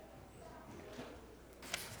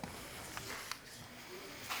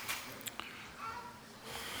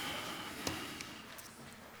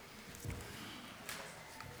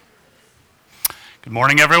Good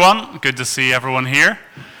morning, everyone. Good to see everyone here.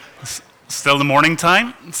 It's still the morning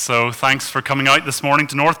time, so thanks for coming out this morning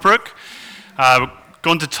to Northbrook. We're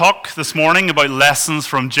going to talk this morning about lessons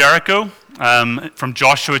from Jericho, from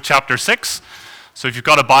Joshua chapter 6. So if you've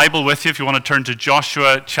got a Bible with you, if you want to turn to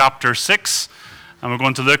Joshua chapter 6, and we're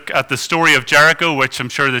going to look at the story of Jericho, which I'm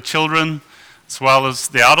sure the children, as well as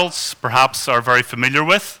the adults, perhaps are very familiar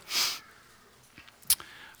with.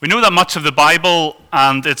 We know that much of the Bible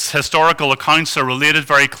and its historical accounts are related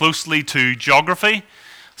very closely to geography.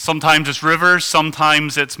 Sometimes it's rivers,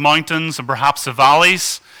 sometimes it's mountains, and perhaps the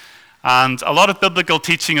valleys. And a lot of biblical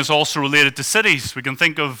teaching is also related to cities. We can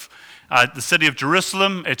think of the city of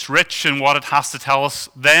Jerusalem. It's rich in what it has to tell us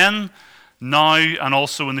then, now, and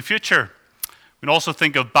also in the future. We can also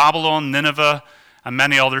think of Babylon, Nineveh, and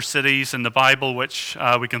many other cities in the Bible which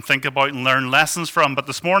we can think about and learn lessons from. But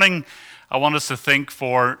this morning, I want us to think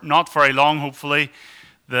for not very long, hopefully,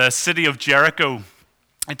 the city of Jericho.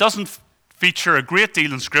 It doesn't feature a great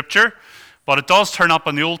deal in Scripture, but it does turn up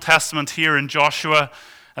in the Old Testament here in Joshua,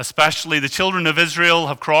 especially. The children of Israel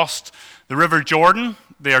have crossed the River Jordan.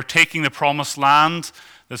 They are taking the promised land.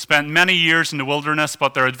 They've spent many years in the wilderness,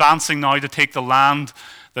 but they're advancing now to take the land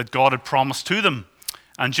that God had promised to them.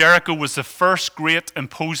 And Jericho was the first great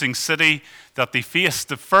imposing city that they faced,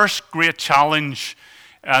 the first great challenge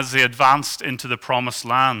as they advanced into the promised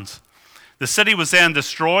land. The city was then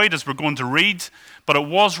destroyed, as we're going to read, but it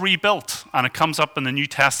was rebuilt, and it comes up in the New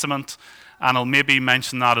Testament, and I'll maybe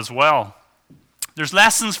mention that as well. There's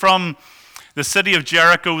lessons from the city of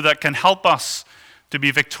Jericho that can help us to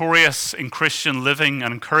be victorious in Christian living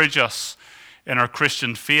and encourage us in our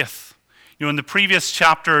Christian faith. You know, in the previous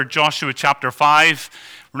chapter, Joshua chapter 5,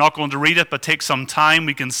 we're not going to read it, but take some time.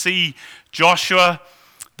 We can see Joshua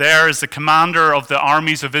there is the commander of the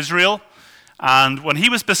armies of Israel. And when he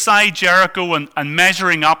was beside Jericho and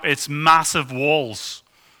measuring up its massive walls,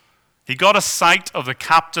 he got a sight of the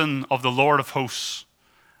captain of the Lord of hosts.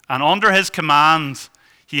 And under his command,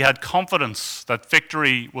 he had confidence that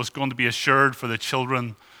victory was going to be assured for the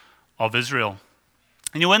children of Israel.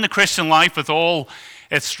 And you know, in the Christian life, with all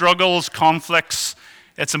its struggles, conflicts,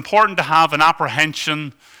 it's important to have an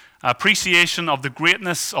appreciation of the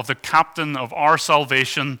greatness of the captain of our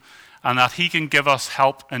salvation, and that he can give us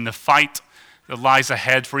help in the fight that lies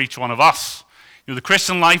ahead for each one of us. You know, the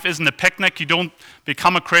Christian life isn't a picnic. You don't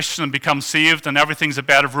become a Christian and become saved and everything's a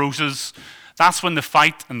bed of roses. That's when the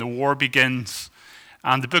fight and the war begins.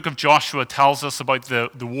 And the book of Joshua tells us about the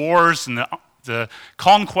wars and the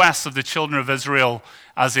conquests of the children of Israel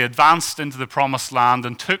as they advanced into the promised land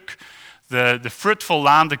and took the fruitful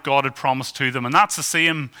land that God had promised to them. And that's the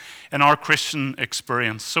same in our Christian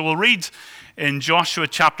experience. So we'll read in Joshua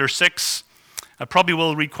chapter 6. I probably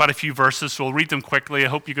will read quite a few verses, so we'll read them quickly. I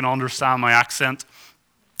hope you can understand my accent.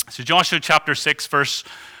 So Joshua chapter 6, verse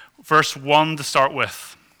 1 to start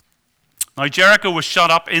with. Now Jericho was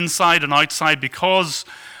shut up inside and outside because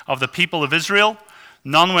of the people of Israel.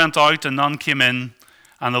 None went out and none came in.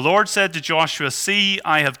 And the Lord said to Joshua, "See,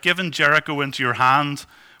 I have given Jericho into your hand,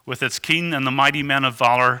 with its keen and the mighty men of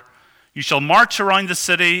valor. You shall march around the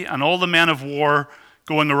city, and all the men of war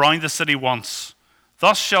going around the city once.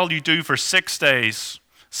 Thus shall you do for 6 days.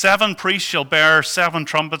 7 priests shall bear 7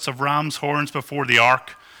 trumpets of ram's horns before the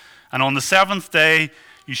ark. And on the 7th day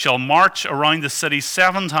you shall march around the city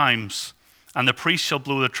 7 times, and the priests shall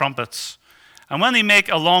blow the trumpets. And when they make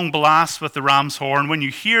a long blast with the ram's horn, when you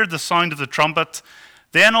hear the sound of the trumpet,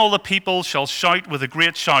 then all the people shall shout with a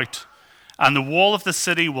great shout, and the wall of the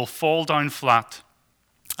city will fall down flat,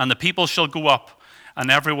 and the people shall go up, and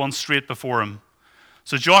everyone straight before him."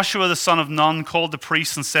 So Joshua the son of Nun called the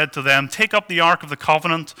priests and said to them, "Take up the ark of the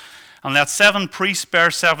covenant, and let 7 priests bear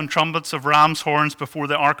 7 trumpets of ram's horns before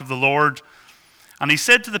the ark of the Lord." And he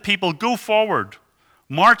said to the people, "Go forward,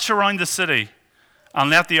 march around the city, and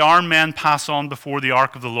let the armed men pass on before the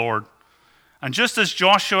ark of the Lord." And just as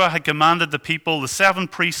Joshua had commanded the people, the 7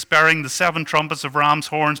 priests bearing the 7 trumpets of ram's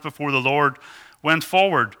horns before the Lord went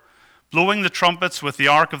forward, blowing the trumpets with the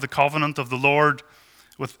ark of the covenant of the Lord,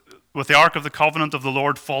 with the ark of the covenant of the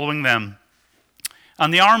Lord following them.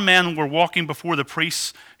 And the armed men were walking before the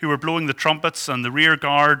priests who were blowing the trumpets, and the rear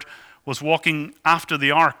guard was walking after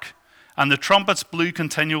the ark. And the trumpets blew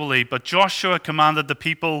continually. But Joshua commanded the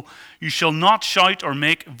people, "You shall not shout or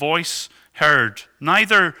make voice heard,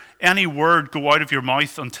 neither any word go out of your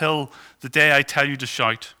mouth until the day I tell you to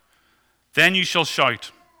shout. Then you shall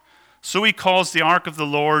shout." So he caused the ark of the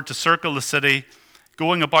Lord to circle the city,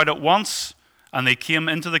 going about it once, and they came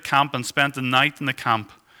into the camp and spent the night in the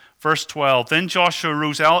camp. Verse 12, Then Joshua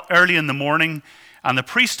rose early in the morning And the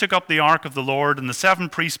priests took up the ark of the Lord, and the 7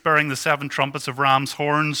 priests bearing the 7 trumpets of ram's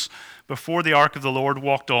horns before the ark of the Lord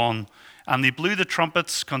walked on. And they blew the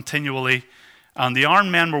trumpets continually, and the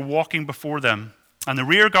armed men were walking before them. And the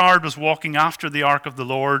rear guard was walking after the ark of the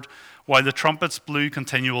Lord, while the trumpets blew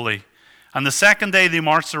continually. And the second day they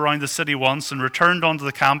marched around the city once and returned unto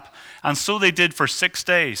the camp, and so they did for 6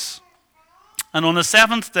 days. And on the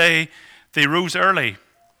 7th day they rose early,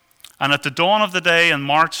 and at the dawn of the day, and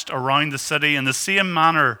marched around the city in the same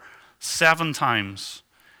manner 7 times.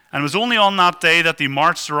 And it was only on that day that they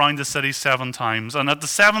marched around the city 7 times. And at the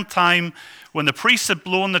 7th time, when the priests had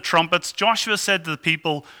blown the trumpets, Joshua said to the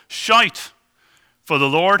people, "Shout, for the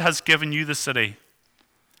Lord has given you the city.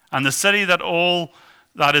 And the city that all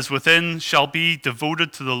that is within shall be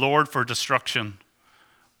devoted to the Lord for destruction.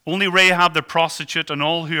 Only Rahab the prostitute and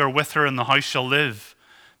all who are with her in the house shall live,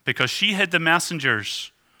 because she hid the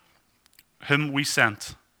messengers whom we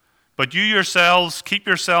sent. But you yourselves, keep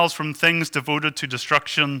yourselves from things devoted to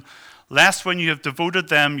destruction, lest when you have devoted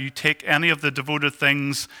them, you take any of the devoted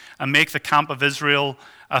things and make the camp of Israel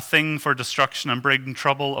a thing for destruction and bring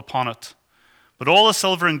trouble upon it. But all the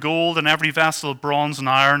silver and gold and every vessel of bronze and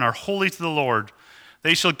iron are holy to the Lord.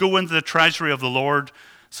 They shall go into the treasury of the Lord."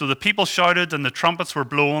 So the people shouted, and the trumpets were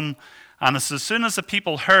blown. And as soon as the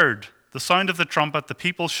people heard the sound of the trumpet, the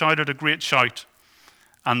people shouted a great shout,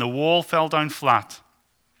 and the wall fell down flat.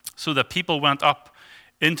 So the people went up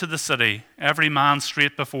into the city, every man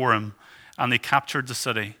straight before him, and they captured the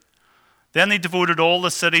city. Then they devoted all the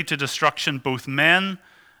city to destruction, both men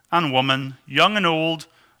and women, young and old,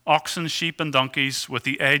 oxen, sheep, and donkeys, with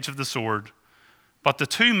the edge of the sword. But the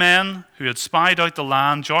 2 men who had spied out the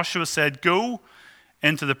land, Joshua said, "Go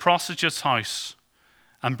into the prostitute's house,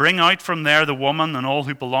 and bring out from there the woman and all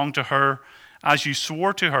who belong to her, as you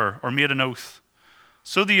swore to her or made an oath."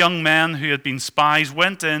 So the young men who had been spies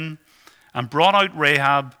went in and brought out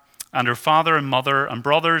Rahab and her father and mother and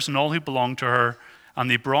brothers and all who belonged to her, and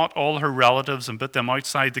they brought all her relatives and put them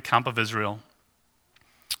outside the camp of Israel.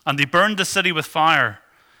 And they burned the city with fire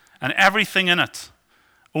and everything in it.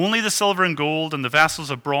 Only the silver and gold and the vessels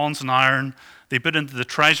of bronze and iron they put into the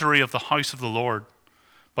treasury of the house of the Lord.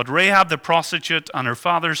 But Rahab the prostitute and her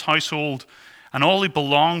father's household and all who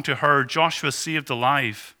belonged to her, Joshua saved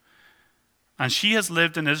alive. And she has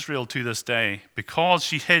lived in Israel to this day, because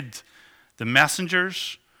she hid the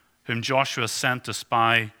messengers whom Joshua sent to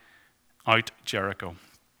spy out Jericho.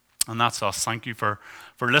 And that's us. Thank you for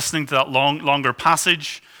listening to that longer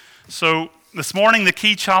passage. So this morning, the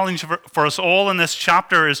key challenge for us all in this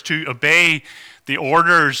chapter is to obey the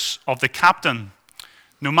orders of the captain.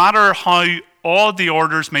 No matter how odd the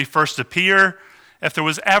orders may first appear, if there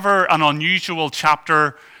was ever an unusual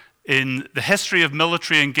chapter in the history of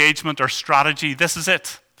military engagement or strategy, this is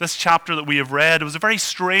it. This chapter that we have read, it was a very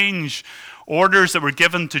strange orders that were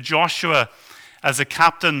given to Joshua as a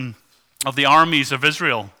captain of the armies of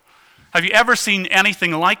Israel. Have you ever seen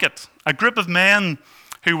anything like it? A group of men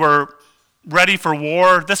who were ready for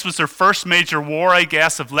war. This was their first major war, I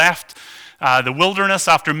guess, have left the wilderness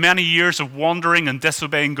after many years of wandering and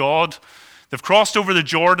disobeying God. They've crossed over the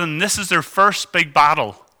Jordan. This is their first big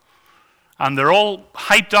battle. And they're all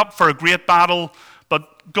hyped up for a great battle,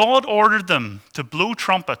 but God ordered them to blow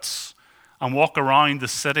trumpets and walk around the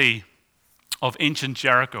city of ancient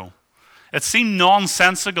Jericho. It seemed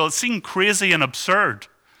nonsensical. It seemed crazy and absurd.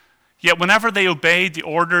 Yet whenever they obeyed the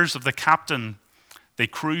orders of the captain, they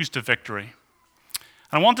cruised to victory.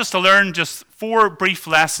 And I want us to learn just 4 brief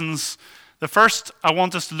lessons. The first, I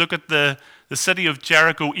want us to look at the city of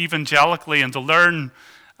Jericho evangelically and to learn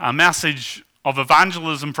a message of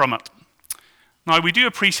evangelism from it. Now, we do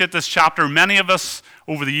appreciate this chapter. Many of us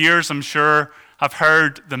over the years, I'm sure, have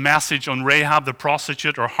heard the message on Rahab the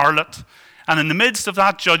prostitute or harlot. And in the midst of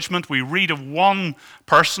that judgment, we read of one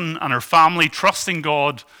person and her family trusting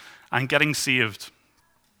God and getting saved.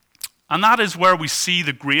 And that is where we see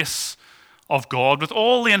the grace of God with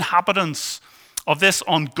all the inhabitants of this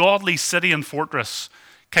ungodly city and fortress.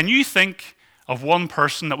 Can you think of one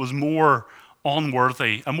person that was more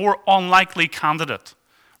unworthy, a more unlikely candidate?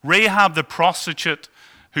 Rahab the prostitute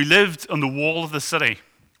who lived on the wall of the city.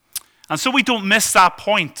 And so we don't miss that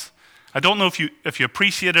point. I don't know if you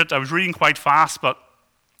appreciate it. I was reading quite fast, but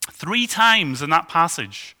 3 times in that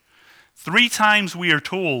passage, 3 times we are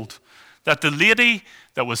told that the lady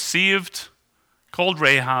that was saved, called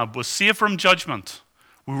Rahab, was saved from judgment.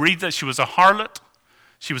 We read that she was a harlot,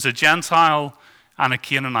 she was a Gentile, and a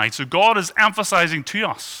Canaanite. So God is emphasizing to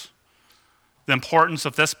us the importance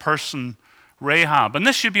of this person, Rahab. And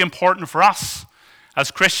this should be important for us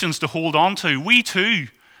as Christians to hold on to. We too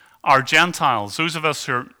are Gentiles. Those of us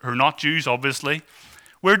who are not Jews, obviously.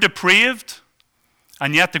 We're depraved.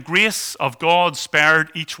 And yet the grace of God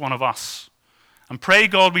spared each one of us. And pray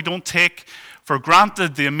God we don't take for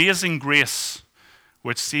granted the amazing grace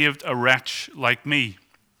which saved a wretch like me.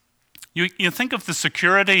 You think of the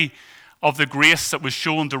security of the grace that was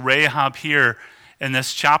shown to Rahab here in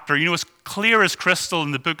this chapter. It's clear as crystal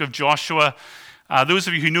in the book of Joshua. Those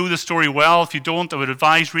of you who know the story well, if you don't, I would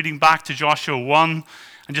advise reading back to Joshua 1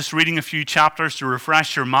 and just reading a few chapters to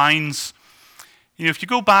refresh your minds. If you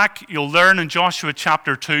go back, you'll learn in Joshua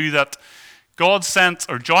chapter 2 that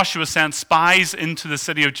Joshua sent spies into the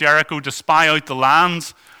city of Jericho to spy out the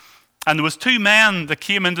land. And there was two men that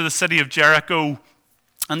came into the city of Jericho,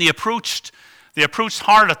 and they approached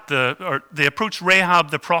Rahab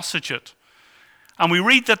the prostitute. And we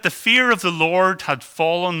read that the fear of the Lord had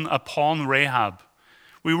fallen upon Rahab.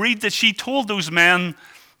 We read that she told those men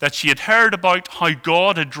that she had heard about how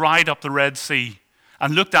God had dried up the Red Sea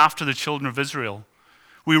and looked after the children of Israel.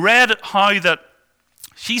 We read how that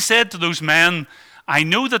she said to those men, I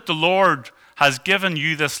know that the Lord has given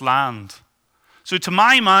you this land. So to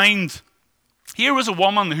my mind, here was a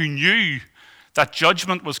woman who knew that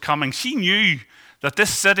judgment was coming. She knew that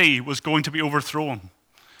this city was going to be overthrown.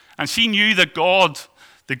 And she knew that God,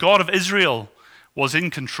 the God of Israel, was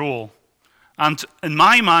in control. And in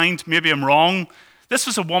my mind, maybe I'm wrong, this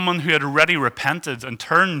was a woman who had already repented and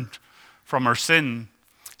turned from her sin.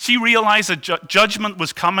 She realized that judgment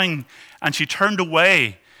was coming, and she turned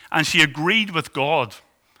away, and she agreed with God,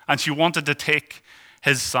 and she wanted to take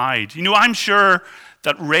his side. I'm sure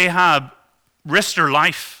that Rahab risked her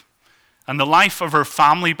life and the life of her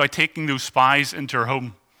family by taking those spies into her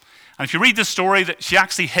home. And if you read the story, that she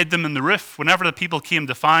actually hid them in the roof. Whenever the people came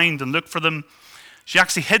to find and look for them, she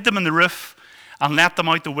actually hid them in the roof and let them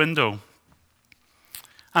out the window.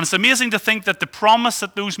 And it's amazing to think that the promise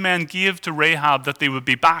that those men gave to Rahab, that they would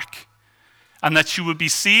be back and that she would be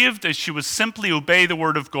saved as she would simply obey the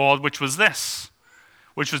word of God, which was this,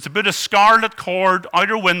 which was to put a scarlet cord out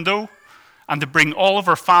her window and to bring all of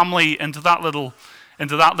her family into that little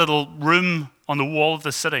room on the wall of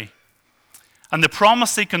the city. And the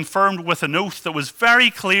promise they confirmed with an oath that was very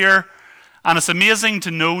clear, and it's amazing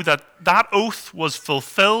to know that that oath was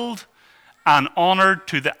fulfilled and honored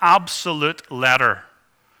to the absolute letter.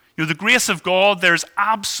 The grace of God, there's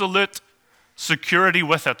absolute security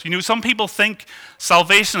with it. Some people think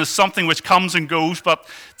salvation is something which comes and goes, but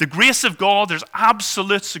the grace of God, there's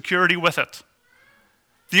absolute security with it.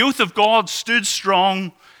 The oath of God stood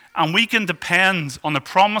strong, and we can depend on the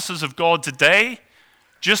promises of God today,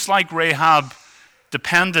 just like Rahab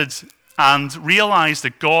depended and realized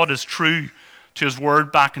that God is true to his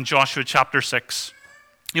word back in Joshua chapter 6.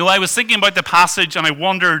 I was thinking about the passage, and I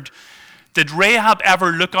wondered, did Rahab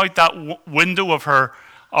ever look out that window of her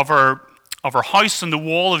house on the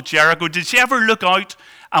wall of Jericho? Did she ever look out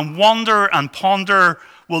and wonder and ponder,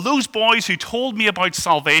 will those boys who told me about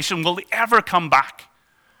salvation, will they ever come back?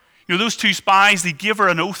 Those two spies, they gave her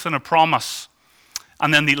an oath and a promise,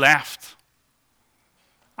 and then they left.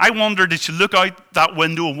 I wonder, did she look out that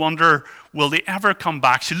window and wonder, will they ever come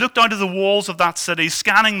back? She looked out of the walls of that city,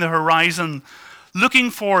 scanning the horizon, looking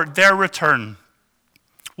for their return.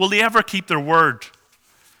 Will they ever keep their word?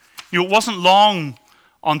 It wasn't long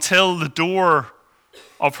until the door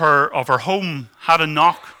of her home had a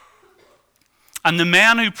knock, and the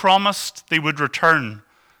men who promised they would return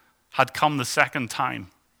had come the second time.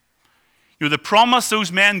 The promise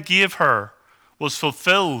those men gave her was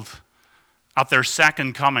fulfilled at their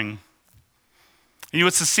second coming.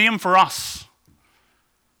 It's the same for us.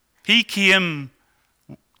 He came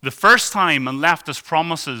the first time and left us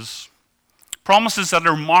promises that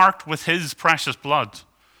are marked with his precious blood.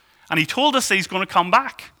 And he told us that he's going to come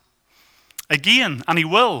back again, and he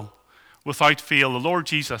will, without fail. The Lord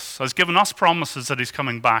Jesus has given us promises that he's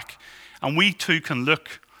coming back, and we too can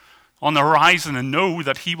look on the horizon and know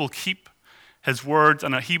that he will keep his word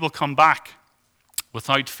and that he will come back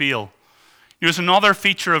without fail. There's another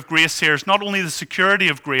feature of grace here. It's not only the security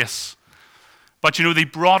of grace, but they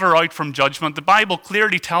brought her out from judgment. The Bible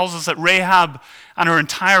clearly tells us that Rahab and her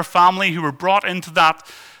entire family who were brought into that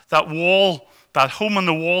wall, that home on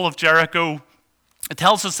the wall of Jericho, it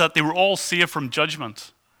tells us that they were all saved from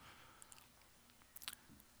judgment.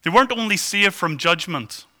 They weren't only saved from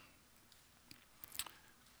judgment,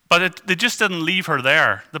 but they just didn't leave her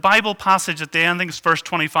there. The Bible passage at the end, I think it's verse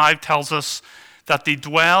 25, tells us that they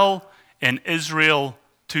dwell in Israel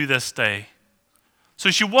to this day. So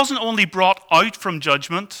she wasn't only brought out from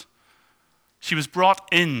judgment, she was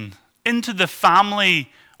brought into the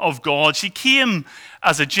family of God. She came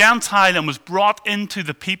as a Gentile and was brought into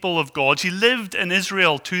the people of God. She lived in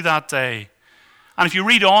Israel to that day. And if you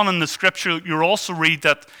read on in the scripture, you'll also read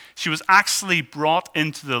that she was actually brought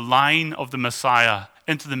into the line of the Messiah,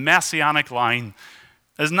 into the messianic line.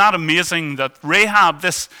 Isn't that amazing that Rahab,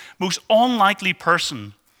 this most unlikely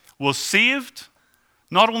person, was saved,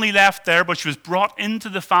 not only left there, but she was brought into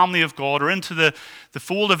the family of God or into the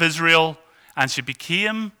fold of Israel, and she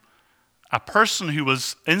became a person who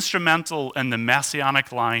was instrumental in the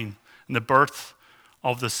messianic line, in the birth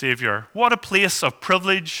of the Savior. What a place of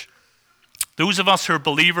privilege. Those of us who are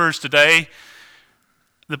believers today,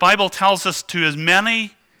 the Bible tells us to as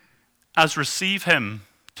many as receive him,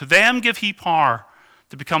 to them give he power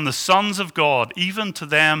to become the sons of God, even to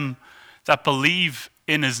them that believe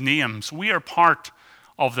in his name. So we are part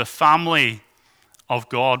of the family of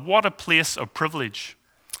God. What a place of privilege.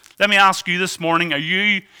 Let me ask you this morning, are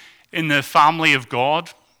you in the family of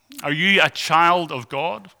God? Are you a child of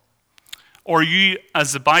God? Or are you,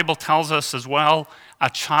 as the Bible tells us as well, a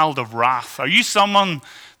child of wrath? Are you someone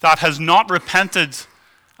that has not repented,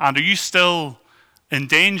 and are you still in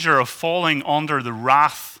danger of falling under the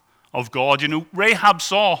wrath of God? You know, Rahab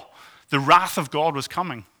saw the wrath of God was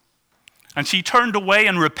coming, and she turned away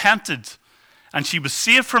and repented, and she was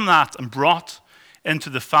saved from that and brought into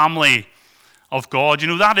the family of God. You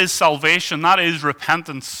know, that is salvation, that is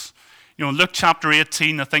repentance. You know, Luke chapter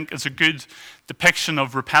 18, I think, is a good depiction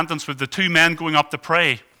of repentance with the two men going up to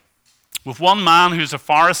pray. With one man who's a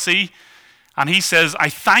Pharisee, and he says, I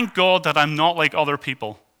thank God that I'm not like other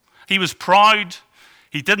people. He was proud.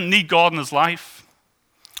 He didn't need God in his life.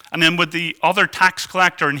 And then with the other tax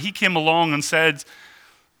collector, and he came along and said,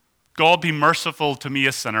 God be merciful to me,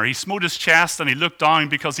 a sinner. He smote his chest and he looked down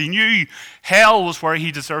because he knew hell was where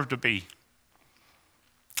he deserved to be.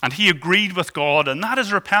 And he agreed with God, and that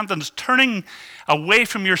is repentance, turning away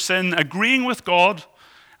from your sin, agreeing with God,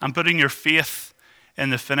 and putting your faith in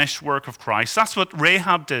the finished work of Christ. That's what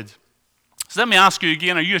Rahab did. So let me ask you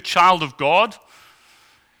again, are you a child of God?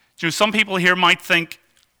 You know, some people here might think,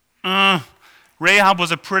 Rahab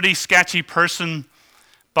was a pretty sketchy person,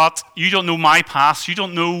 but you don't know my past. You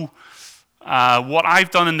don't know what I've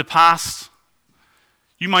done in the past.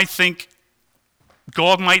 You might think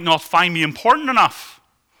God might not find me important enough.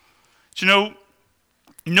 Do you know,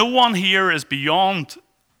 no one here is beyond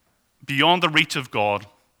the reach of God.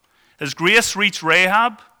 His grace reached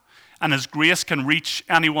Rahab, and his grace can reach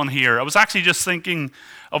anyone here. I was actually just thinking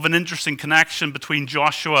of an interesting connection between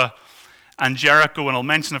Joshua and Jericho, and I'll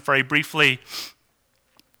mention it very briefly.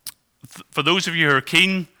 For those of you who are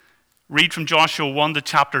keen, read from Joshua 1 to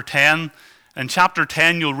chapter 10. In chapter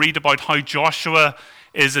 10, you'll read about how Joshua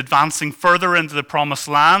is advancing further into the promised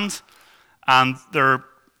land, and they're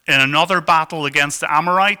in another battle against the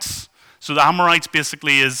Amorites. So the Amorites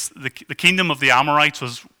basically is the kingdom of the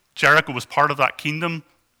Amorites. Jericho was part of that kingdom,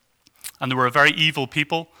 and they were a very evil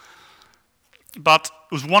people. But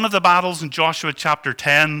it was one of the battles in Joshua chapter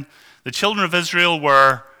 10. The children of Israel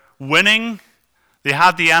were winning. They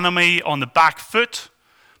had the enemy on the back foot,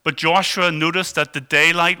 but Joshua noticed that the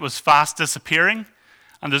daylight was fast disappearing.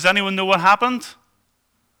 And does anyone know what happened?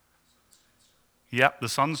 Yep, the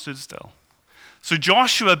sun stood still. So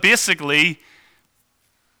Joshua basically,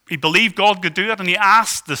 he believed God could do it, and he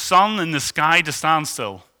asked the sun in the sky to stand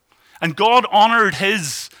still. And God honored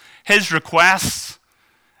his request,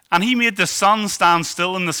 and he made the sun stand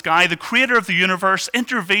still in the sky. The creator of the universe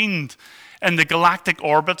intervened in the galactic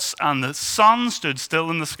orbits, and the sun stood still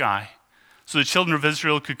in the sky. So the children of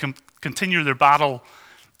Israel could continue their battle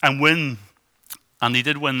and win. And they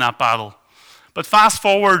did win that battle. But fast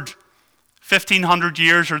forward 1,500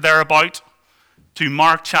 years or thereabout to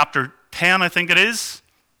Mark chapter 10, I think it is.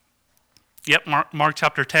 Yep, Mark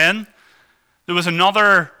chapter 10. There was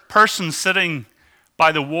another person sitting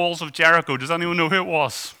by the walls of Jericho. Does anyone know who it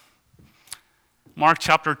was? Mark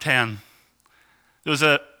chapter 10. There was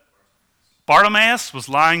Bartimaeus was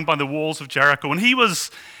lying by the walls of Jericho, and he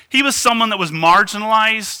was someone that was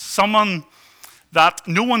marginalized, someone that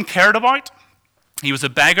no one cared about. He was a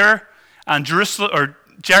beggar, and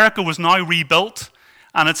Jericho was now rebuilt,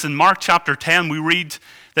 and it's in Mark chapter 10 we read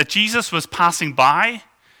that Jesus was passing by,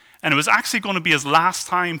 and it was actually going to be his last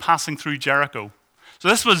time passing through Jericho. So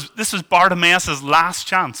this was Bartimaeus' last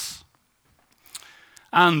chance.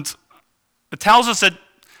 And it tells us that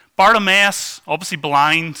Bartimaeus, obviously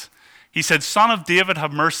blind, he said, "Son of David,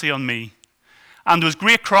 have mercy on me." And there was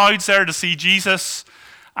great crowds there to see Jesus,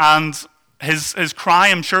 and his cry,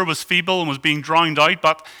 I'm sure, was feeble and was being drowned out,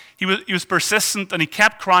 but he was persistent, and he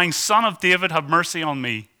kept crying, "Son of David, have mercy on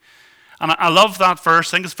me." And I love that verse.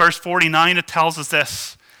 I think it's verse 49. It tells us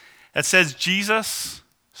this. It says, Jesus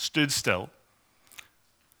stood still.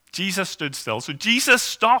 Jesus stood still. So Jesus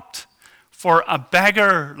stopped for a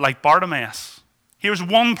beggar like Bartimaeus. Here's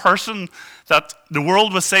one person that the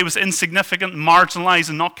world would say was insignificant, marginalized,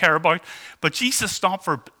 and not care about. But Jesus stopped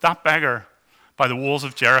for that beggar by the walls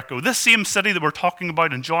of Jericho. This same city that we're talking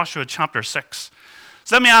about in Joshua chapter 6.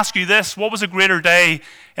 So let me ask you this. What was a greater day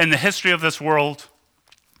in the history of this world?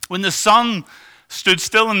 When the sun stood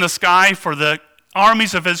still in the sky for the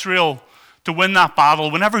armies of Israel to win that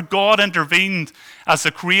battle, whenever God intervened as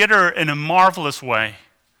the creator in a marvelous way?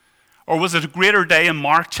 Or was it a greater day in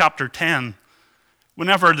Mark chapter 10,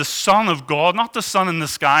 whenever the Son of God, not the sun in the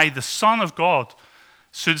sky, the Son of God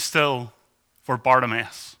stood still for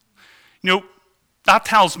Bartimaeus? You know, that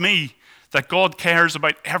tells me that God cares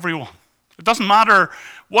about everyone. It doesn't matter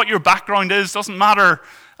what your background is, doesn't matter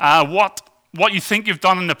what you think you've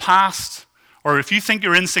done in the past, or if you think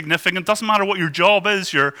you're insignificant, doesn't matter what your job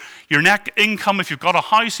is, your net income, if you've got a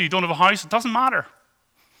house or you don't have a house, it doesn't matter.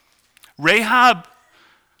 Rahab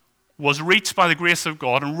was reached by the grace of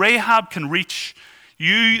God, and Rahab can reach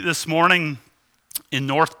you this morning in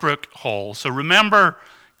Northbrook Hall. So remember,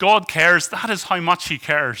 God cares. That is how much he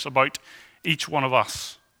cares about each one of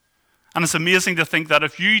us. And it's amazing to think that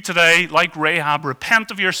if you today, like Rahab, repent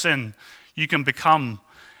of your sin, you can become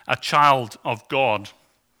a child of God.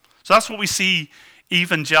 So that's what we see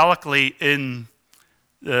evangelically in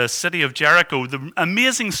the city of Jericho, the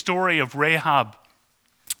amazing story of Rahab,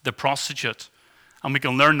 the prostitute. And we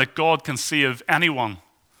can learn that God can save anyone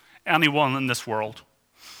in this world.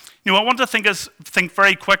 You know, I want to think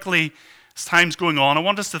very quickly as time's going on. I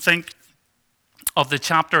want us to think of the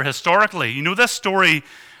chapter historically. You know, this story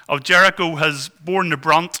of Jericho has borne the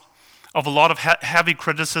brunt of a lot of heavy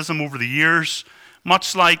criticism over the years,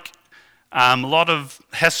 much like a lot of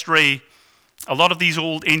history. A lot of these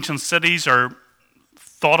old ancient cities are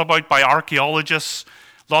thought about by archaeologists.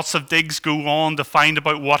 Lots of digs go on to find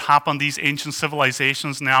about what happened to these ancient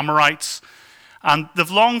civilizations and the Amorites. And they've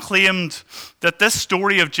long claimed that this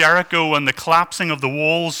story of Jericho and the collapsing of the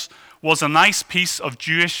walls was a nice piece of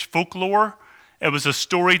Jewish folklore. It was a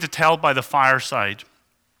story to tell by the fireside.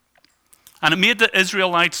 And it made the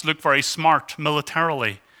Israelites look very smart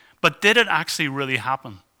militarily. But did it actually really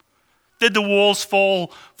happen? Did the walls fall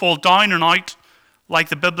down and out like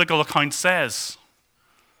the biblical account says?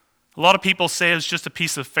 A lot of people say it's just a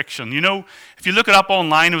piece of fiction. You know, if you look it up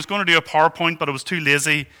online, I was going to do a PowerPoint, but I was too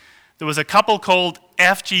lazy. There was a couple called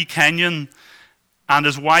F.G. Kenyon and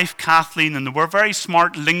his wife Kathleen, and they were very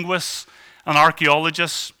smart linguists and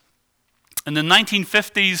archaeologists. In the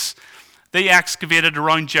 1950s, they excavated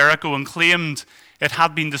around Jericho and claimed it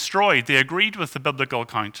had been destroyed. They agreed with the biblical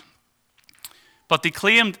account. But they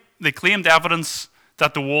claimed evidence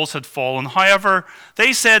that the walls had fallen. However,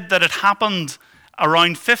 they said that it happened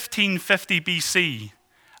around 1550 BC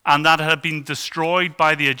and that it had been destroyed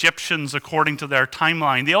by the Egyptians according to their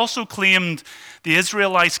timeline. They also claimed the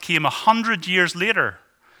Israelites came 100 years later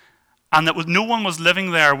and that no one was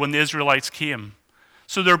living there when the Israelites came.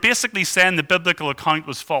 So they're basically saying the biblical account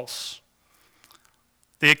was false.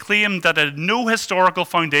 They claimed that it had no historical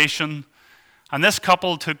foundation, and this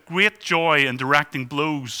couple took great joy in directing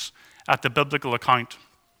blows at the biblical account.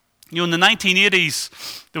 You know, in the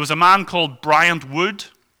 1980s, there was a man called Bryant Wood,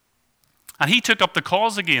 and he took up the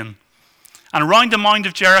cause again. And around the Mount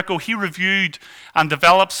of Jericho, he reviewed and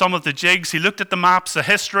developed some of the jigs. He looked at the maps, the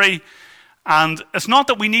history, and it's not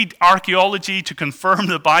that we need archaeology to confirm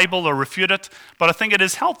the Bible or refute it, but I think it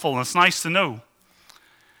is helpful and it's nice to know.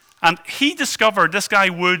 And this guy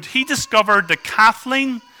Wood, he discovered that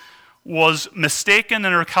Kathleen was mistaken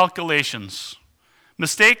in her calculations,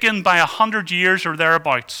 mistaken by 100 years or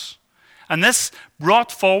thereabouts. And this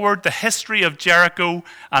brought forward the history of Jericho,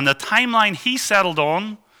 and the timeline he settled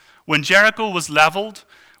on when Jericho was leveled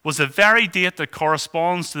was the very date that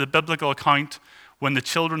corresponds to the biblical account when the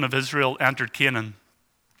children of Israel entered Canaan.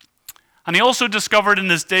 And he also discovered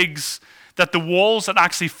in his digs that the walls had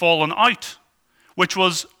actually fallen out, which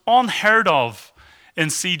was unheard of in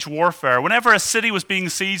siege warfare. Whenever a city was being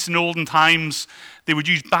sieged in olden times, they would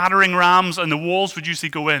use battering rams and the walls would usually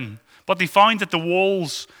go in. But they found that the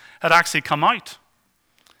walls had actually come out.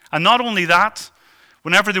 And not only that,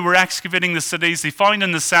 whenever they were excavating the cities, they found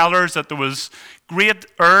in the cellars that there was great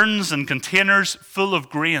urns and containers full of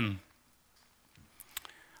grain.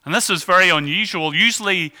 And this was very unusual.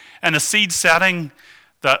 Usually in a siege setting,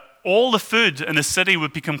 that all the food in a city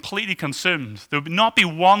would be completely consumed. There would not be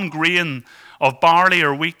one grain of barley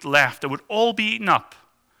or wheat left. It would all be eaten up.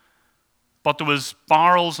 But there was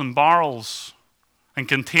barrels and barrels and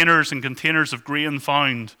containers of grain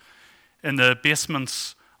found in the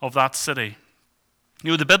basements of that city.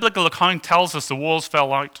 You know, the biblical account tells us the walls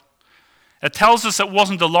fell out. It tells us it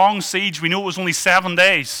wasn't a long siege. We know it was only 7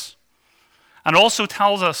 days. And it also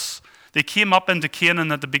tells us They came up into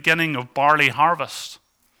Canaan at the beginning of barley harvest.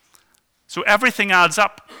 So everything adds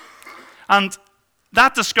up. And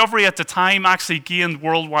that discovery at the time actually gained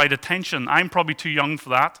worldwide attention. I'm probably too young for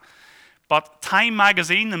that. But Time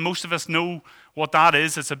magazine, and most of us know what that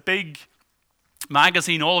is, it's a big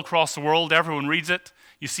magazine all across the world. Everyone reads it.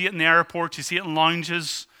 You see it in the airports, you see it in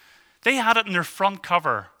lounges. They had it in their front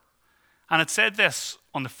cover. And it said this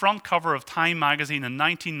on the front cover of Time magazine in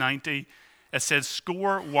 1990. It said,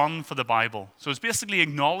 "Score 1 for the Bible." So it's basically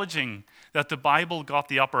acknowledging that the Bible got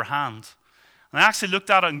the upper hand. And I actually looked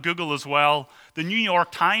at it on Google as well. The New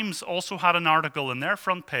York Times also had an article in their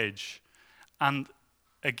front page. And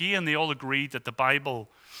again, they all agreed that the Bible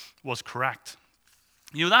was correct.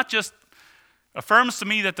 You know, that just affirms to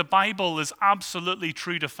me that the Bible is absolutely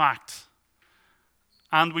true to fact.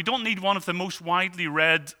 And we don't need one of the most widely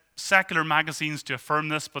read secular magazines to affirm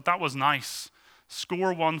this, but that was nice.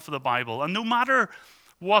 Score 1 for the Bible. And no matter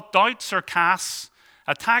what doubts are cast,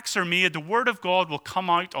 attacks are made, the Word of God will come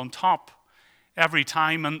out on top every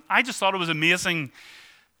time. And I just thought it was amazing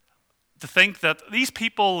to think that these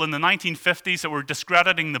people in the 1950s that were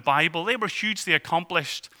discrediting the Bible, they were hugely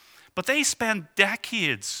accomplished, but they spent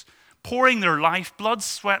decades pouring their life, blood,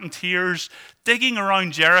 sweat, and tears, digging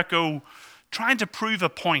around Jericho, trying to prove a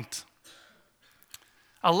point.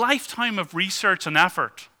 A lifetime of research and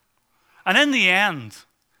effort. And in the end,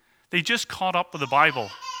 they just caught up with the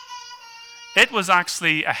Bible. It was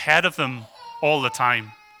actually ahead of them all the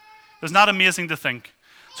time. Isn't that amazing to think?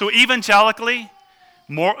 So evangelically,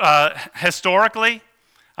 historically,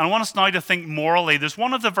 and I want us now to think morally. There's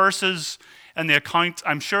one of the verses in the account,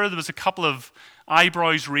 I'm sure there was a couple of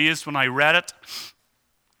eyebrows raised when I read it.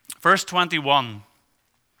 Verse 21,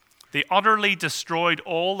 "They utterly destroyed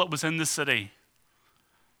all that was in the city,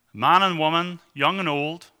 man and woman, young and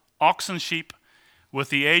old, ox and sheep, with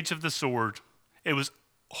the edge of the sword." It was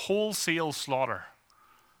wholesale slaughter,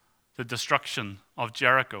 the destruction of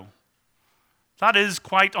Jericho. That is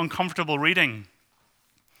quite uncomfortable reading.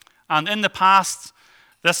 And in the past,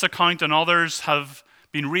 this account and others have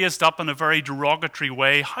been raised up in a very derogatory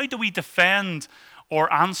way. How do we defend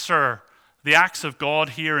or answer the acts of God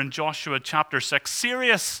here in Joshua chapter 6?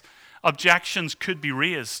 Serious objections could be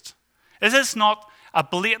raised. Is this not a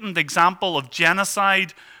blatant example of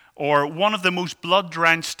genocide or one of the most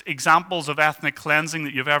blood-drenched examples of ethnic cleansing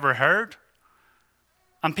that you've ever heard?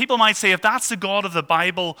 And people might say, if that's the God of the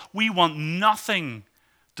Bible, we want nothing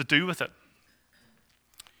to do with it.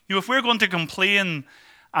 You know, if we're going to complain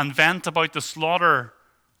and vent about the slaughter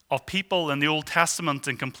of people in the Old Testament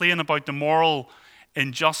and complain about the moral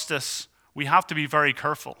injustice, we have to be very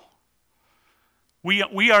careful.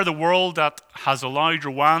 We are the world that has allowed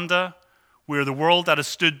Rwanda. We're the world that has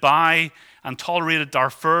stood by and tolerated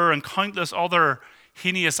Darfur and countless other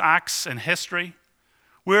heinous acts in history.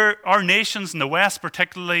 Our nations in the West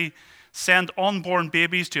particularly send unborn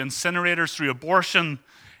babies to incinerators through abortion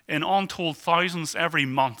in untold thousands every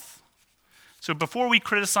month. So before we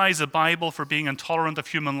criticize the Bible for being intolerant of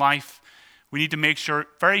human life, we need to make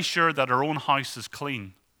very sure that our own house is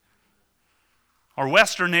clean. Our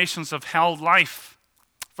Western nations have held life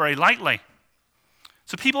very lightly.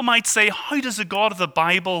 So people might say, how does the God of the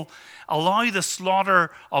Bible allow the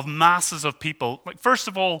slaughter of masses of people? Like, first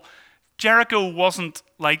of all, Jericho wasn't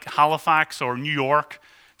like Halifax or New York.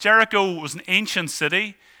 Jericho was an ancient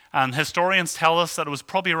city, and historians tell us that it was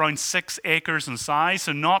probably around 6 acres in size,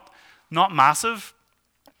 so not massive.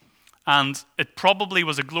 And it probably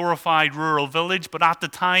was a glorified rural village, but at the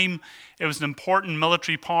time, it was an important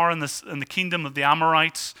military power in the kingdom of the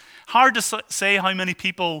Amorites. Hard to say how many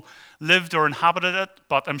people lived or inhabited it,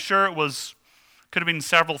 but I'm sure could have been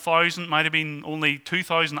several thousand, might have been only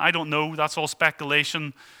 2,000, I don't know, that's all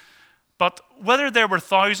speculation. But whether there were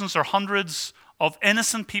thousands or hundreds of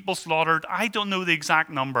innocent people slaughtered, I don't know the exact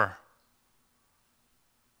number.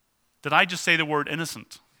 Did I just say the word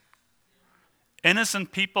innocent?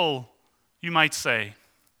 Innocent people, you might say.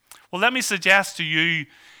 Well, let me suggest to you,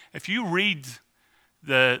 if you read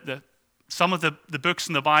some of the books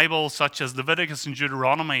in the Bible, such as Leviticus and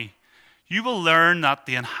Deuteronomy, you will learn that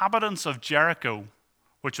the inhabitants of Jericho,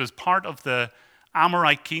 which was part of the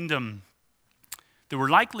Amorite kingdom, they were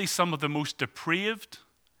likely some of the most depraved,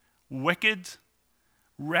 wicked,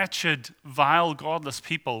 wretched, vile, godless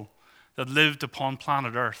people that lived upon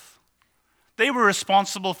planet Earth. They were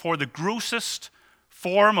responsible for the grossest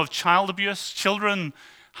form of child abuse. Children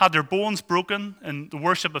had their bones broken in the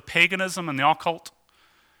worship of paganism and the occult.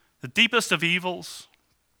 The deepest of evils.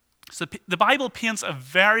 So the Bible paints a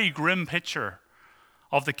very grim picture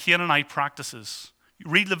of the Canaanite practices. You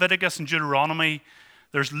read Leviticus and Deuteronomy,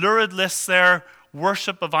 there's lurid lists there,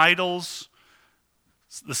 worship of idols,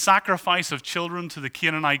 The sacrifice of children to the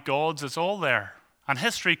Canaanite gods, it's all there. And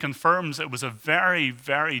history confirms it was a very,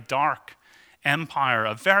 very dark empire,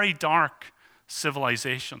 a very dark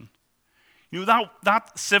civilization.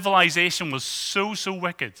 That civilization was so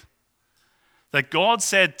wicked that God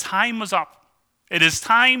said time was up. It is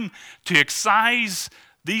time to excise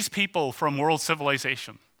these people from world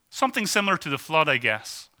civilization. Something similar to the flood, I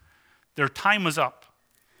guess. Their time was up.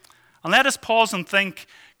 And let us pause and think,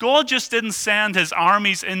 God just didn't send his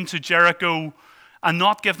armies into Jericho and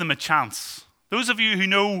not give them a chance. Those of you who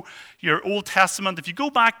know your Old Testament, if you go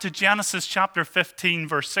back to Genesis chapter 15,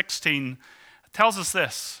 verse 16, it tells us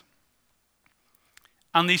this.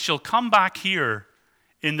 And they shall come back here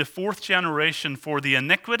in the fourth generation, for the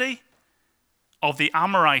iniquity of the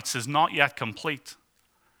Amorites is not yet complete.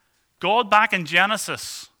 God back in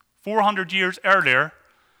Genesis, 400 years earlier,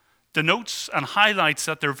 denotes and highlights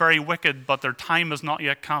that they're very wicked, but their time has not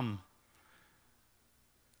yet come.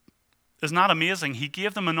 Isn't that amazing? He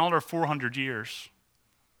gave them another 400 years.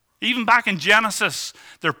 Even back in Genesis,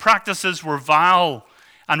 their practices were vile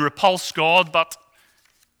and repulsed God, but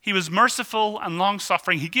he was merciful and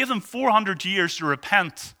long-suffering. He gave them 400 years to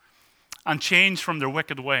repent and change from their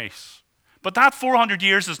wicked ways. But that 400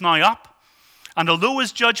 years is now up, and although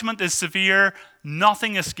his judgment is severe,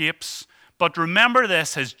 nothing escapes. But remember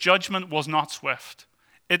this, his judgment was not swift.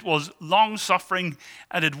 It was long-suffering,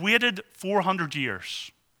 and it waited 400 years.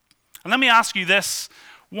 And let me ask you this.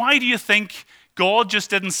 Why do you think God just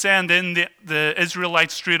didn't send in the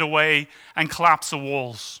Israelites straight away and collapse the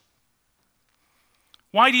walls?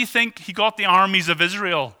 Why do you think he got the armies of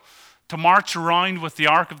Israel to march around with the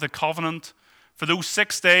Ark of the Covenant for those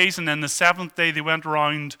 6 days, and then the seventh day they went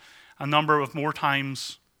around a number of more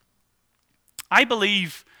times? I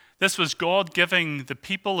believe this was God giving the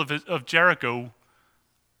people of Jericho,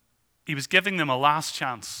 he was giving them a last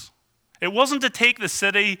chance. It wasn't to take the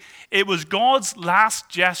city, it was God's last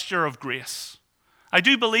gesture of grace. I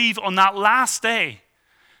do believe on that last day,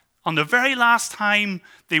 on the very last time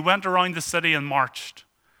they went around the city and marched,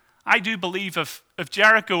 I do believe if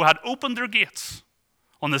Jericho had opened their gates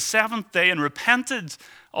on the seventh day and repented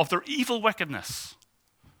of their evil wickedness,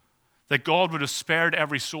 that God would have spared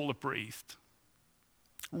every soul it breathed.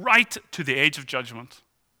 Right to the age of judgment.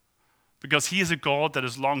 Because he is a God that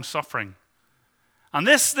is long-suffering. And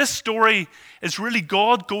this story is really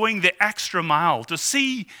God going the extra mile to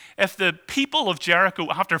see if the people of Jericho,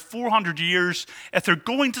 after 400 years, if they're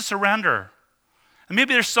going to surrender. And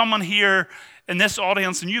maybe there's someone here in this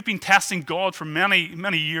audience and you've been testing God for many,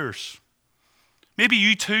 many years. Maybe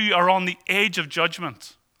you too are on the edge of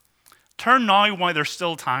judgment. Turn now while there's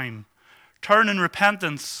still time. Turn in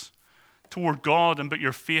repentance toward God and put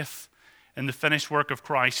your faith in the finished work of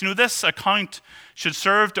Christ. This account should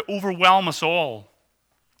serve to overwhelm us all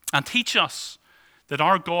and teach us that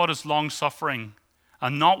our God is long-suffering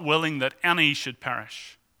and not willing that any should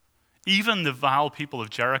perish. Even the vile people of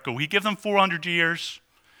Jericho. He gave them 400 years.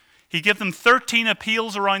 He gave them 13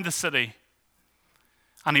 appeals around the city.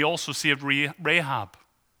 And he also saved Rahab.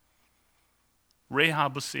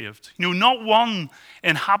 Rahab was saved. Not one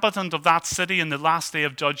inhabitant of that city in the last day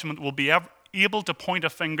of judgment will be able to point a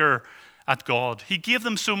finger at God. He gave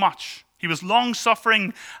them so much. He was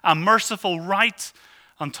long-suffering and merciful right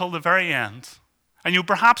until the very end. And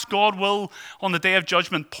perhaps God will, on the day of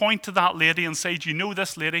judgment, point to that lady and say, do you know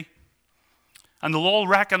this lady? And they'll all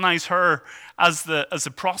recognize her as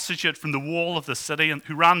the prostitute from the wall of the city and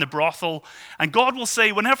who ran the brothel. And God will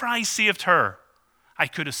say, whenever I saved her, I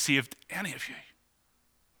could have saved any of you.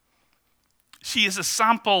 She is a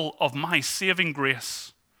sample of my saving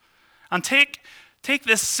grace. And take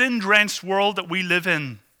this sin-drenched world that we live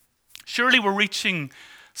in. Surely we're reaching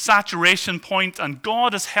saturation point, and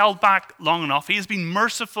God has held back long enough. He has been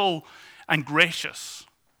merciful and gracious.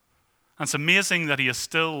 And it's amazing that he is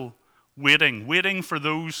still waiting for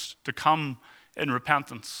those to come in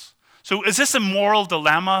repentance. So is this a moral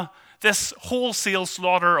dilemma, this wholesale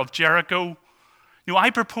slaughter of Jericho?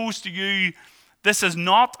 I propose to you, this is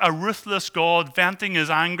not a ruthless God venting his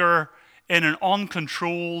anger in an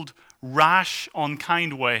uncontrolled, rash,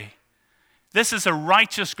 unkind way. This is a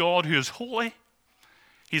righteous God who is holy.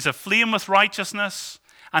 He's aflame with righteousness,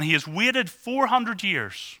 and he has waited 400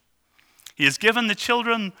 years. He has given the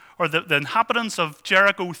children, or the inhabitants of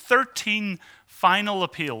Jericho, 13 final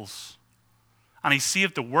appeals. And he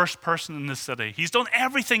saved the worst person in the city. He's done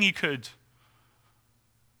everything he could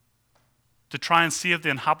to try and save the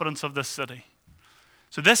inhabitants of this city.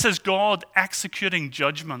 So this is God executing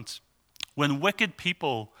judgment when wicked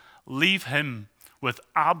people leave him with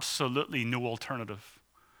absolutely no alternative.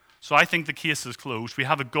 So I think the case is closed. We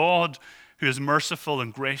have a God who is merciful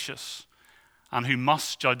and gracious. and who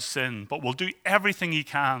must judge sin, but will do everything he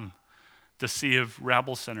can to save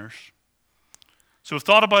rebel sinners. So we've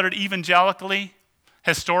thought about it evangelically,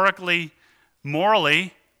 historically,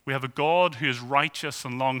 morally. We have a God who is righteous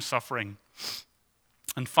and long-suffering.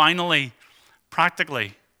 And finally,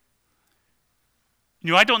 practically,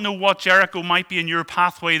 I don't know what Jericho might be in your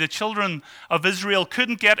pathway. The children of Israel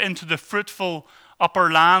couldn't get into the fruitful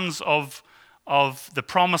upper lands of the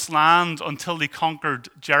promised land until they conquered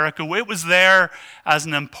Jericho. It was there as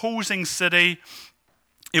an imposing city.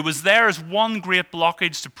 It was there as one great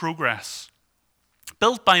blockage to progress.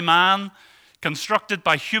 Built by man, constructed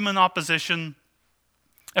by human opposition.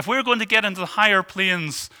 If we're going to get into the higher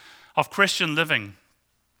planes of Christian living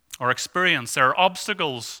or experience, there are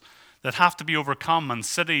obstacles that have to be overcome and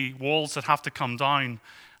city walls that have to come down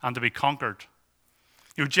and to be conquered.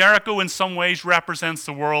 Jericho in some ways represents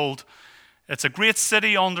the world. It's a great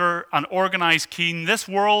city under an organized king. This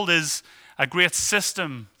world is a great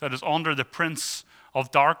system that is under the prince of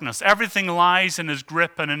darkness. Everything lies in his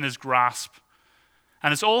grip and in his grasp.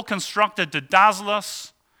 And it's all constructed to dazzle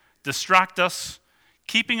us, distract us,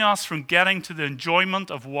 keeping us from getting to the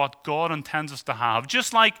enjoyment of what God intends us to have.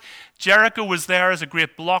 Just like Jericho was there as a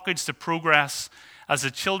great blockage to progress as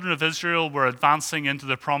the children of Israel were advancing into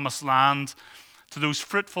the promised land, to those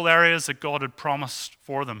fruitful areas that God had promised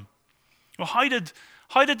for them. Well, how did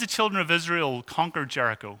the children of Israel conquer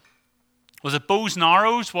Jericho? Was it bows and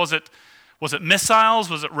arrows? Was it missiles?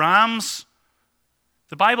 Was it rams?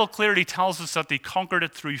 The Bible clearly tells us that they conquered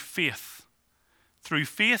it through faith. Through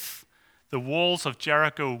faith, the walls of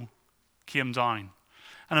Jericho came down.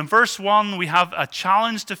 And in verse 1, we have a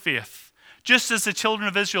challenge to faith. Just as the children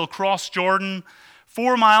of Israel crossed Jordan,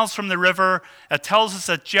 4 miles from the river, it tells us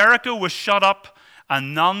that Jericho was shut up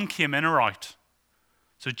and none came in or out.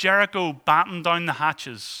 So Jericho battened down the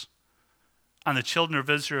hatches, and the children of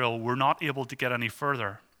Israel were not able to get any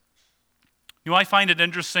further. I find it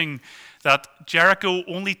interesting that Jericho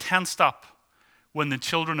only tensed up when the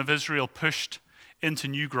children of Israel pushed into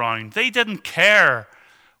new ground. They didn't care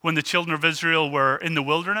when the children of Israel were in the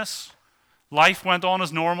wilderness. Life went on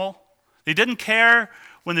as normal. They didn't care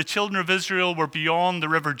when the children of Israel were beyond the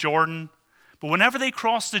river Jordan. But whenever they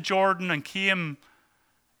crossed the Jordan and came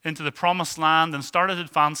into the promised land and started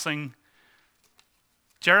advancing,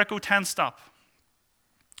 Jericho tensed up.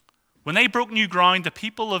 When they broke new ground, the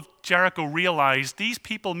people of Jericho realized these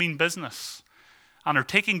people mean business and are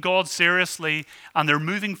taking God seriously and they're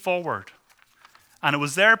moving forward. And it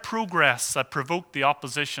was their progress that provoked the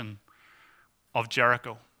opposition of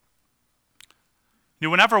Jericho.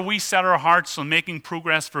 Whenever we set our hearts on making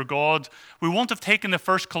progress for God, we won't have taken the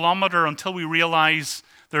first kilometer until we realize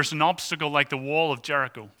there's an obstacle like the wall of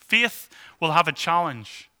Jericho. Faith will have a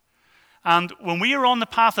challenge. And when we are on the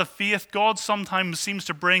path of faith, God sometimes seems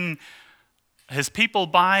to bring his people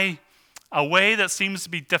by a way that seems to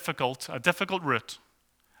be difficult, a difficult route.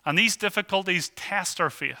 And these difficulties test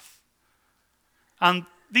our faith. And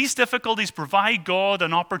these difficulties provide God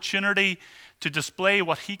an opportunity to display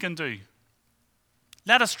what he can do.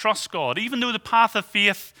 Let us trust God, even though the path of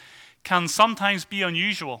faith can sometimes be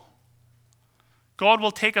unusual. God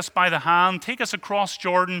will take us by the hand, take us across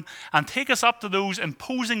Jordan, and take us up to those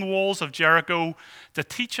imposing walls of Jericho to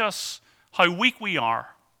teach us how weak we are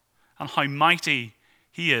and how mighty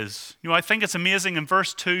he is. I think it's amazing in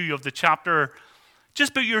verse 2 of the chapter.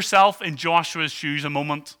 Just put yourself in Joshua's shoes a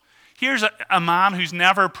moment. Here's a man who's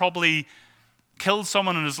never probably killed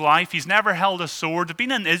someone in his life. He's never held a sword. They've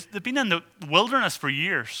been in the wilderness for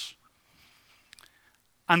years.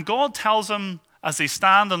 And God tells him, as they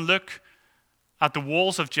stand and look at the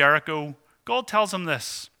walls of Jericho, God tells him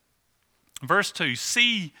this. Verse 2,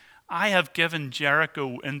 "See, I have given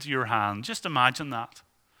Jericho into your hand." Just imagine that.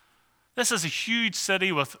 This is a huge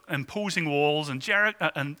city with imposing walls, and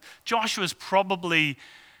Joshua's probably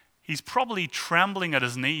trembling at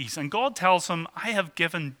his knees. And God tells him, "I have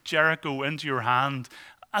given Jericho into your hand,"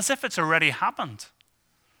 as if it's already happened.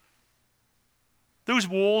 Those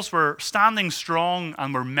walls were standing strong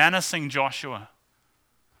and were menacing Joshua.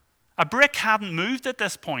 A brick hadn't moved at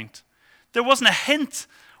this point. There wasn't a hint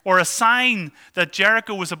or a sign that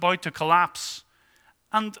Jericho was about to collapse.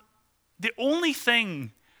 And the only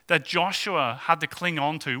thing that Joshua had to cling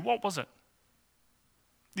on to, what was it?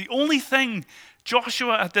 The only thing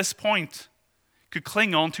Joshua at this point could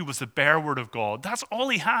cling on to was the bare word of God. That's all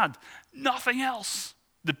he had. Nothing else.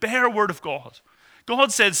 The bare word of God.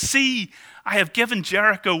 God said, "See, I have given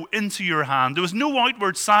Jericho into your hand." There was no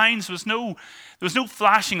outward signs. There was no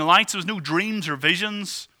flashing lights. There was no dreams or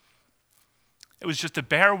visions. It was just the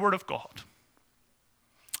bare word of God.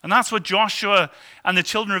 And that's what Joshua and the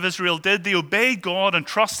children of Israel did. They obeyed God and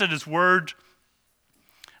trusted his word.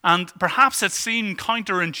 And perhaps it seemed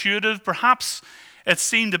counterintuitive, perhaps it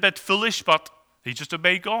seemed a bit foolish, but they just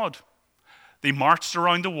obeyed God. They marched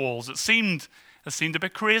around the walls. It seemed a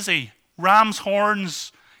bit crazy. Ram's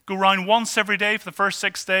horns go round once every day for the first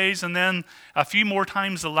 6 days, and then a few more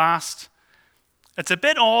times the last. It's a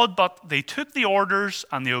bit odd, but they took the orders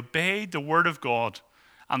and they obeyed the word of God,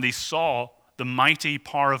 and they saw the mighty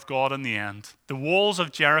power of God in the end. The walls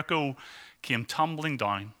of Jericho came tumbling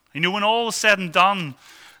down. You know, when all was said and done,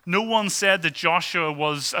 no one said that Joshua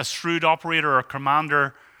was a shrewd operator or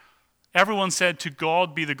commander. Everyone said, "To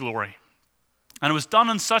God be the glory." And it was done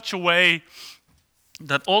in such a way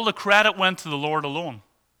that all the credit went to the Lord alone.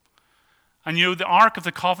 And you know, the Ark of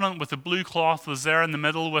the Covenant with the blue cloth was there in the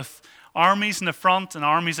middle with armies in the front and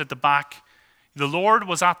armies at the back. The Lord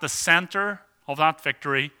was at the center of that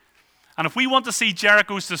victory. And if we want to see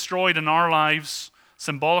Jerichos destroyed in our lives,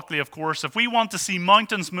 symbolically of course, if we want to see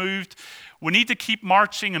mountains moved, we need to keep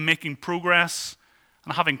marching and making progress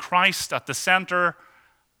and having Christ at the center,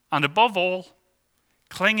 and above all,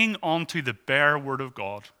 clinging onto the bare word of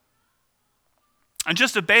God. And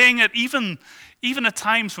just obeying it, even at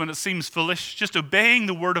times when it seems foolish, just obeying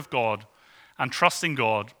the word of God and trusting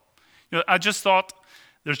God. You know, I just thought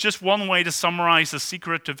there's just one way to summarize the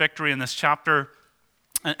secret to victory in this chapter.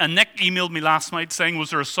 And Nick emailed me last night saying,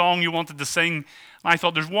 was there a song you wanted to sing? And I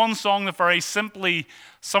thought there's one song that very simply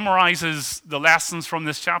summarizes the lessons from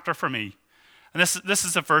this chapter for me. And this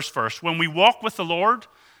is the first verse. When we walk with the Lord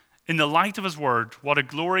in the light of his word, what a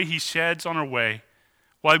glory he sheds on our way.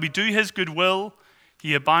 While we do his good will,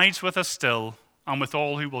 he abides with us still, and with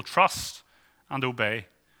all who will trust and obey.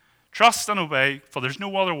 Trust and obey, for there's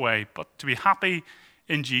no other way but to be happy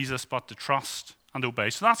in Jesus, but to trust and obey.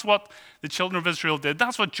 So that's what the children of Israel did.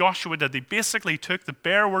 That's what Joshua did. They basically took the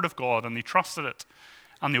bare word of God and they trusted it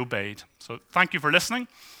and they obeyed. So thank you for listening.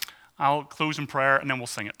 I'll close in prayer and then we'll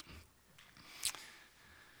sing it.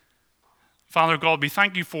 Father God, we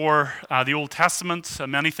thank you for the Old Testament.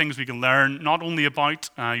 Many things we can learn, not only about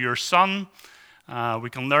your Son. We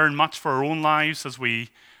can learn much for our own lives as we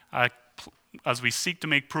seek to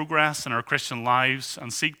make progress in our Christian lives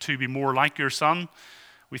and seek to be more like your Son.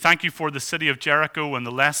 We thank you for the city of Jericho and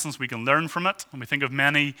the lessons we can learn from it. And we think of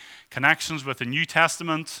many connections with the New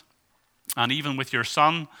Testament and even with your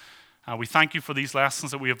Son. We thank you for these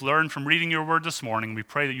lessons that we have learned from reading your word this morning. We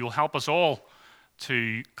pray that you'll help us all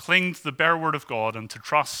to cling to the bare word of God and to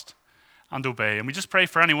trust and obey. And we just pray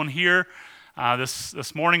for anyone here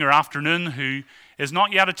this morning or afternoon who is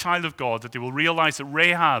not yet a child of God, that they will realize that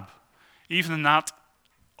Rahab, even in that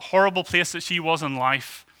horrible place that she was in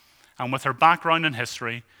life, and with her background in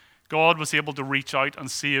history, God was able to reach out and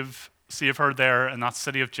save her there in that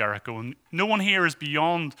city of Jericho. And no one here is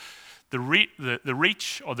beyond the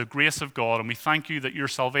reach or the grace of God. And we thank you that your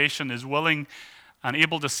salvation is willing and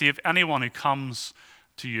able to save anyone who comes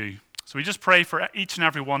to you. So we just pray for each and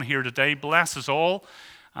every one here today. Bless us all.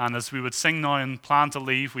 And as we would sing now and plan to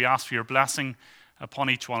leave, we ask for your blessing upon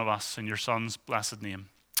each one of us in your Son's blessed name.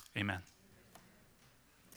 Amen.